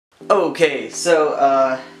Okay,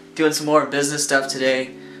 so doing some more business stuff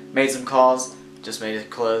today. Made some calls. Just made a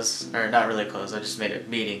close, or not really a close. I just made a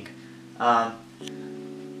meeting.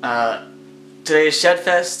 Today is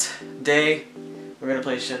Shedfest day. We're gonna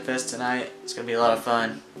play Shedfest tonight. It's gonna be a lot of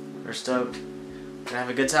fun. We're stoked. We're gonna have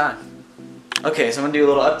a good time. Okay, so I'm gonna do a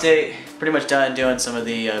little update. Pretty much done doing some of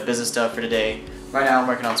the business stuff for today. Right now I'm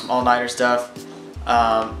working on some all-nighter stuff.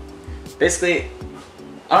 Basically,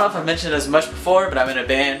 I don't know if I've mentioned it as much before, but I'm in a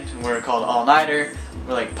band and we're called All Nighter.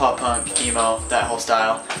 We're like pop punk, emo, that whole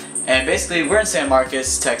style. And basically we're in San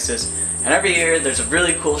Marcos, Texas, and every year there's a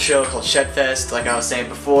really cool show called Shedfest, like I was saying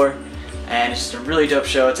before. And it's just a really dope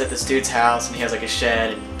show. It's at this dude's house and he has like a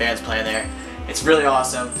shed and band's playing there. It's really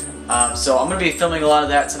awesome. So I'm going to be filming a lot of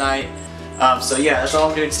that tonight. So yeah, that's all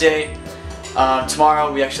I'm doing today.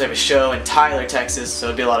 Tomorrow we actually have a show in Tyler, Texas, so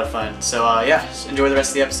it'll be a lot of fun. So yeah, just enjoy the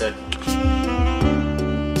rest of the episode.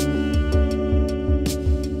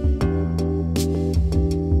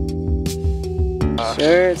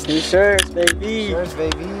 Shirts, new shirts, baby. Shirts,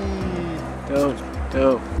 baby. Dope,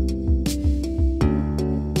 dope.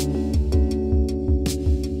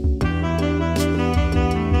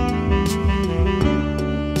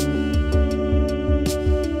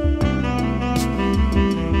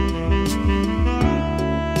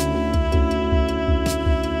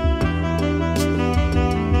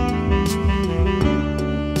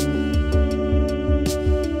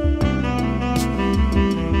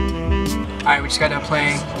 Alright, we just got done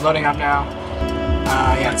playing. We're loading up now.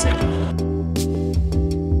 Yeah, that's it.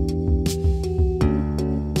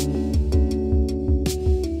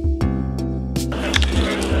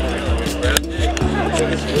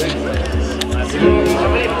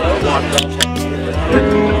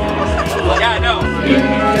 Yeah, I know.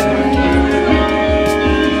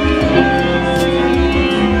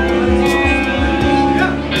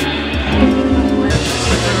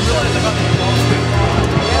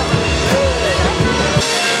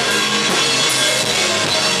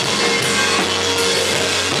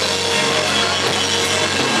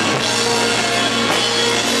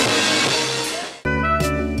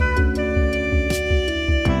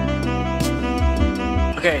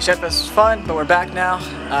 Okay, Shedfest was fun, but we're back now.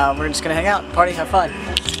 We're just gonna hang out, party, have fun.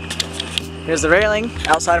 Here's the railing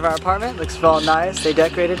outside of our apartment. Looks all nice. They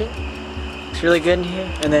decorated it. Looks really good in here.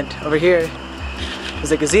 And then over here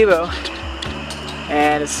is a gazebo,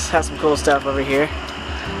 and it has some cool stuff over here.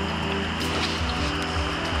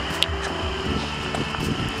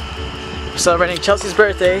 We're celebrating Chelsea's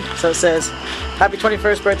birthday, so it says, "Happy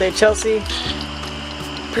 21st birthday, Chelsea."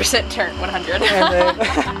 Percent turnt 100. And then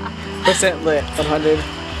percent lit 100.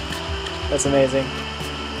 That's amazing.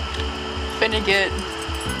 Finna get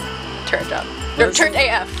turned up. Or turned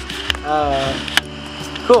AF.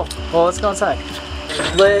 Cool. Well, let's go inside.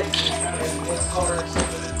 Lit.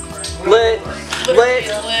 Lit.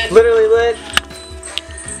 Lit. Literally lit.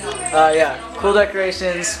 Yeah. Cool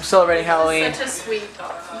decorations. We're celebrating Halloween. Such a sweet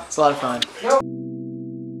thought. It's a lot of fun.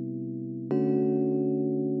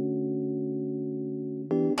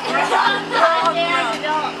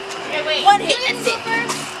 One hit, that's it.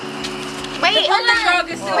 Wait, hold on.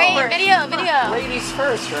 Wait, video. Ladies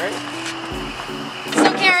first, right?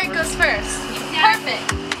 So Garrett goes first.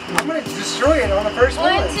 Perfect. I'm gonna destroy it on the first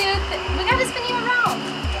one. 1, 2, we gotta spin you around.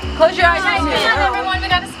 Close your eyes. Spin on everyone. We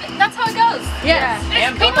gotta spin. That's how it goes. Yeah.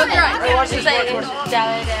 And close your eyes. Alright, watch this.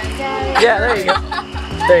 Yeah, there you go.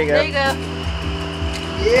 There you go. There you go.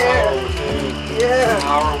 Yeah. Yeah.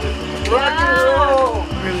 Rock and roll.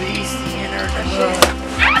 Release the energy.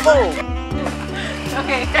 Oh.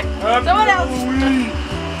 Okay. Someone else.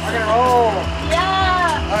 Rock and roll. Yeah.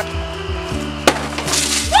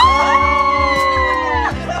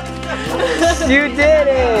 You did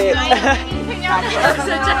it! Such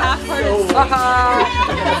a half-hearted.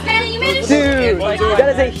 You made it. Dude, that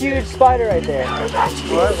is a huge spider right there.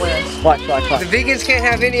 Watch. The vegans can't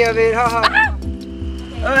have any of it. Haha.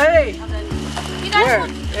 Oh hey! Where?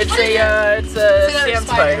 It's a sand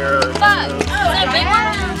spider. Fuck. Oh, that big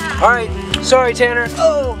one? All right. Sorry, Tanner.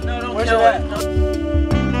 Oh. Where's it at?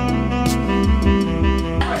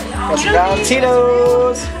 Got some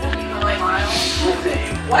Valentinos.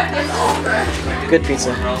 Good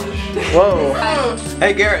pizza. Whoa.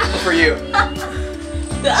 Hey Garrett, for you.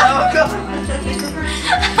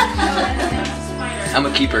 I'm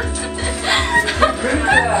a keeper.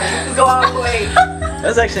 Go out, wait.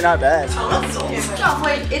 That's actually not bad.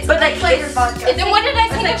 It's but like flavored vodka. Then what did I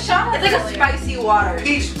take a shot of? It's like a spicy water.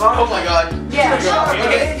 Peach vodka. Oh my god. Yeah.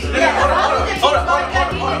 Okay. Hold on.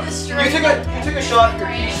 You took a shot of your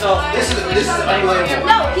peach stuff. This is unbelievable.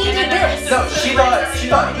 No, he did this. No, she thought he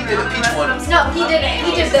did the peach one. No, he didn't.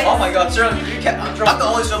 He did this. Oh my god, sir, I'm the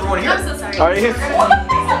only sober one here. I'm so sorry. Are you?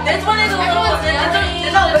 This one is a little.